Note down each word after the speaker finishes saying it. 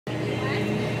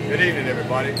Good evening,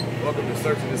 everybody. Welcome to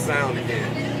Searching the Sound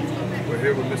again. We're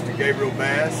here with Mr. Gabriel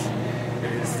Bass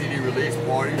and his CD release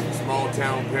party, Small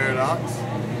Town Paradox.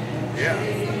 Yeah.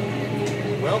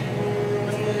 Well,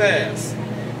 Mr. Bass,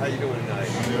 how you doing tonight?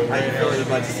 How you feeling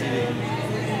about your CD?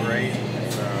 Great.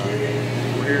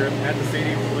 We're here at the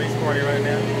CD release party right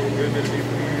now. Good bit of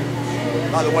people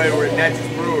here. By the way, we're at Natchez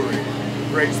Brewery.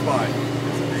 Great spot.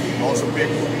 Also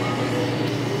big one.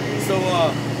 So,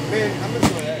 man, I'm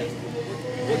just going to ask,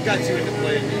 what got you into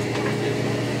playing music?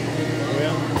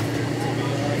 Well, to be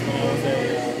honest, when I was a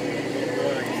little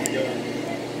boy, I used to go to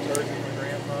church with my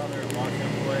grandfather and watch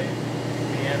him play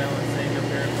piano and sing up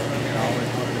there in front of me. And I always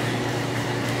wanted to be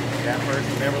that person.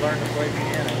 Never learned to play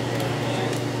piano.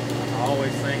 I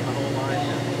always sang my whole life.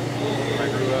 And when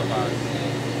I grew up, I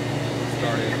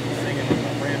started singing with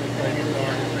my friend who played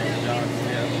guitar. His name was John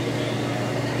Smith.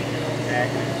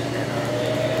 Acting.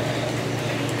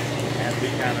 And as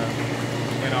we kind of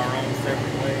went our own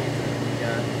separate ways, we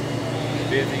got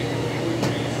busy.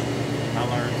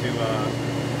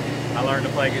 I learned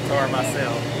to play guitar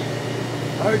myself.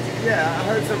 I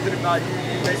heard something about you.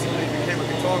 You basically became a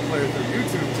guitar player through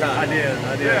YouTube time. I did.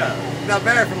 Yeah. Not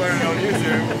bad for learning on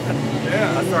YouTube.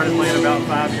 Yeah. I started playing about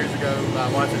 5 years ago by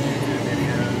watching YouTube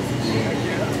videos.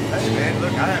 Yeah. Hey man,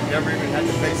 look, I have never even had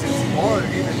the patience or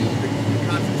even the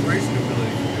concentration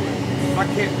ability to do it. If I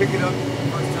can't pick it up the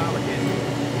first time, I can't do it.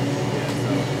 Yeah,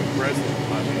 so impressive.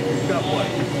 I mean, you've got what?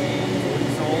 40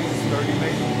 songs, 30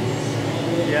 maybe?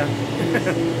 Yeah,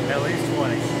 at least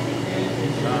 20.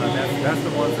 That's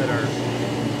the ones that are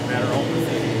on the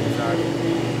CDs.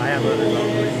 I have others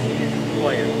locally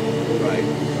playing. Right.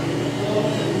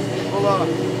 Well,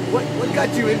 what got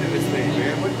you into this thing,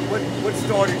 man? What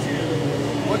started you?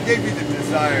 What gave you the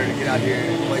desire to get out here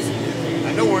and play some music?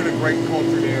 I know we're in a great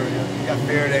cultured area. You got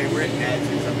Faraday, we're in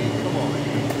Natchez. I mean, come on.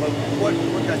 But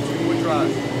what got you? What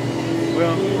drives you?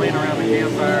 Well, playing around the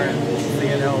campfire and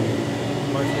seeing how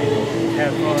much people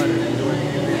have fun and enjoy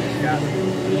music,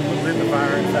 it lit the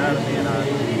fire inside of me, and I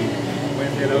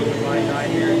went and open mic night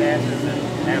here in Natchez,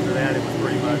 and after that it was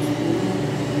pretty much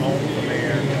home from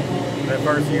there. That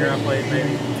first year I played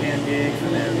maybe 10 gigs,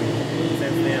 and then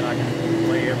since then I can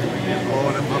play every weekend. Oh,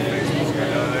 and my Facebook, I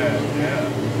know that. Yeah.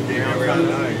 Every other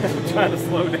night. I'm trying to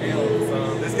slow down.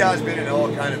 So. This guy's been in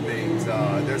all kind of things.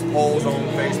 There's polls on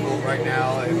Facebook right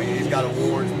now. I mean, he's got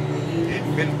awards.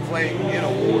 He's been playing in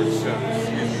awards shows.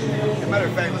 As a matter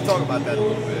of fact, let's talk about that a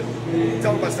little bit.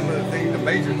 Talk about some of the things, the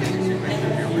major things you've been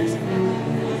through here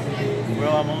recently.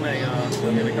 Well, I'm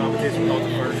in a competition called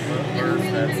the First Verse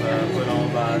that's put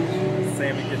on by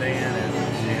Sammy Cadan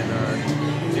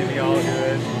and Jimmy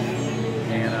Allgood,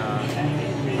 and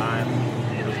I'm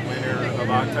the winner of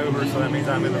October, so that means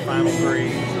I'm in the final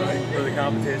 3 for the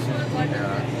competition.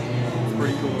 It's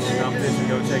pretty cool competition.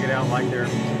 Go check it out, like their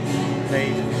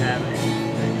page if you haven't.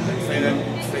 Say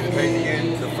the page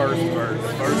again. The First Verse.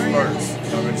 First Verse.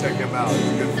 I'm gonna check him out. He's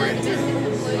a good friend too.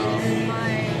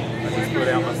 I just put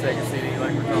out my second CD,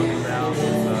 like we're talking about. It's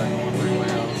going pretty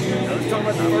well. Now, let's talk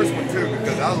about the first one too,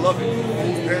 because I love it.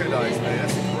 Fool's Paradise, man.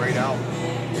 That's a great album.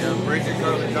 Yeah, Bridget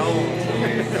Curly Jones. I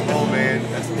mean, come on, man.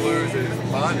 That's blues at its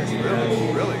finest.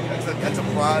 Really. That's a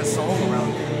prize song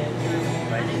around here.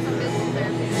 Thank you.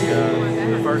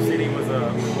 The first CD was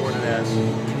recorded at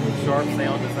Sharp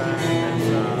Sound Design.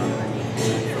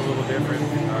 It's a little different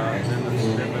than the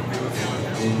newest one.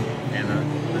 And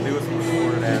the newest one was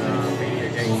recorded at Media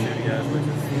Gate Studios, which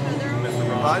is Mr.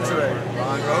 Ron Roper.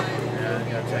 Ron Roper. Yeah,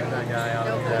 you gotta check that guy out.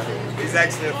 He's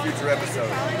actually a future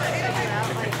episode.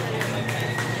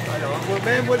 Well,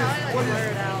 man, what is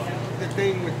the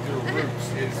thing with your roots?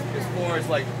 Is as far as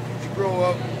like, did you grow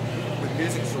up with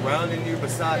music surrounding you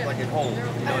besides like at home? You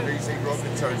know, I know you say you grew up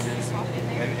in churches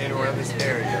and around this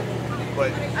area,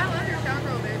 but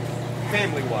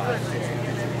family-wise, did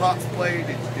your pops play?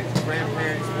 Did your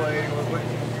grandparents play? What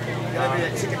got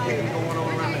that chicken picking going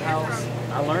on around the house?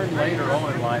 I learned later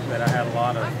on in life that I had a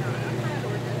lot of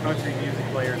country music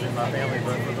players in my family,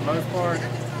 but for the most part,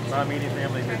 my immediate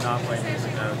family did not play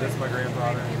music. No, just my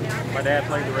grandfather. My dad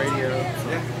played the radio,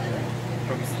 so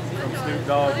from Snoop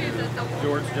Dogg to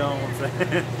George Jones,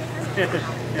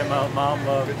 and my mom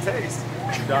loved good taste.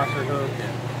 Dr. Hook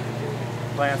and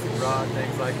classic rock,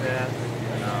 things like that.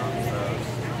 So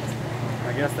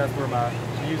I guess that's where my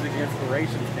music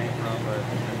inspirations came from. But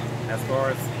as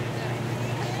far as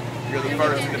you're the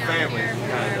first in the family,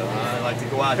 kind of. I like to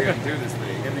go out here and do this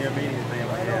thing. In the immediate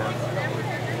family, yeah.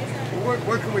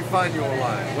 Where can we find you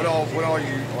online? What are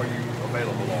you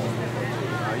available on?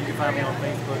 You can find me on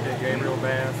Facebook at Gabriel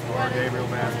Bass or Gabriel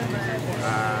Bass Music.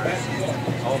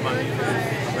 All my music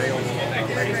is available on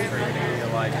mainstream media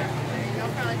like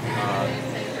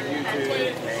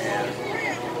YouTube and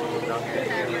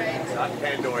Not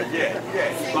Pandora yet.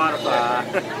 Yeah. Spotify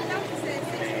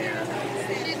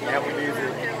and Apple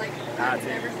Music,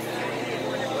 iTunes,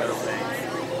 other things.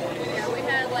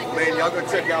 Man, y'all go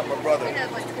check out my brother,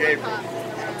 Gabriel.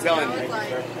 I'm telling you,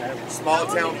 Small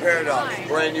Town Paradox,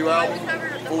 brand new album.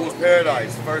 Fool's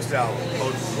Paradise, first album.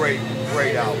 Both great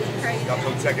albums. Y'all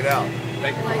go check it out.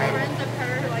 Thank you for having me. Friends of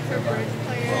her, like her bridge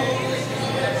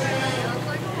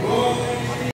player.